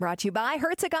Brought to you by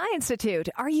Herzog Eye Institute.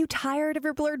 Are you tired of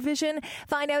your blurred vision?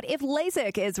 Find out if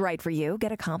LASIK is right for you.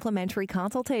 Get a complimentary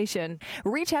consultation.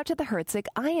 Reach out to the Herzog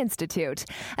Eye Institute.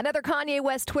 Another Kanye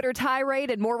West Twitter tirade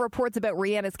and more reports about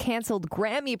Rihanna's canceled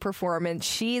Grammy performance.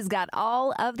 She's got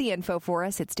all of the info for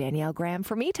us. It's Danielle Graham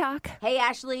from eTalk. Hey,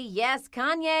 Ashley. Yes,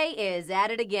 Kanye is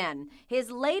at it again. His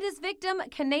latest victim,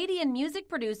 Canadian music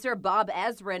producer Bob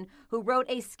Ezrin, who wrote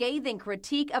a scathing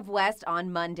critique of West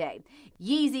on Monday.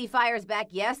 Yeezy fires back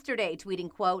yesterday, tweeting,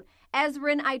 quote,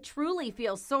 Ezrin, I truly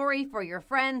feel sorry for your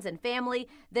friends and family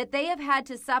that they have had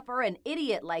to suffer an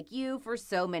idiot like you for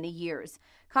so many years.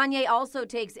 Kanye also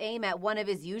takes aim at one of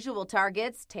his usual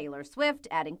targets, Taylor Swift,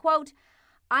 adding, quote,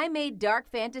 I made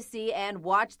Dark Fantasy and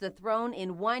Watch the Throne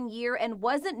in 1 year and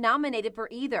wasn't nominated for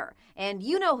either. And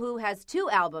You Know Who has 2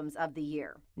 albums of the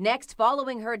year. Next,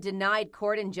 following her denied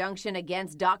court injunction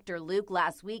against Dr. Luke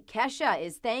last week, Kesha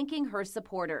is thanking her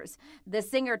supporters. The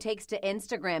singer takes to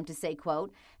Instagram to say,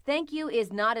 quote, Thank you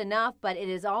is not enough, but it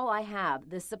is all I have.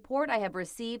 The support I have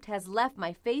received has left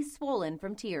my face swollen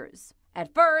from tears.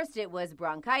 At first, it was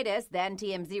bronchitis. Then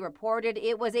TMZ reported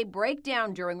it was a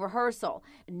breakdown during rehearsal.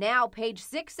 Now, Page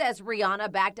Six says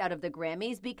Rihanna backed out of the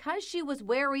Grammys because she was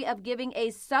wary of giving a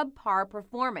subpar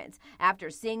performance after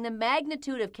seeing the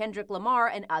magnitude of Kendrick Lamar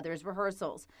and others'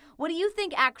 rehearsals. What do you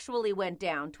think actually went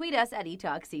down? Tweet us at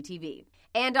eTalkCTV.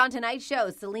 And on tonight's show,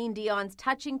 Celine Dion's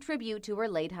touching tribute to her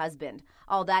late husband.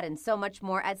 All that and so much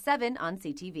more at 7 on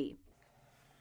CTV.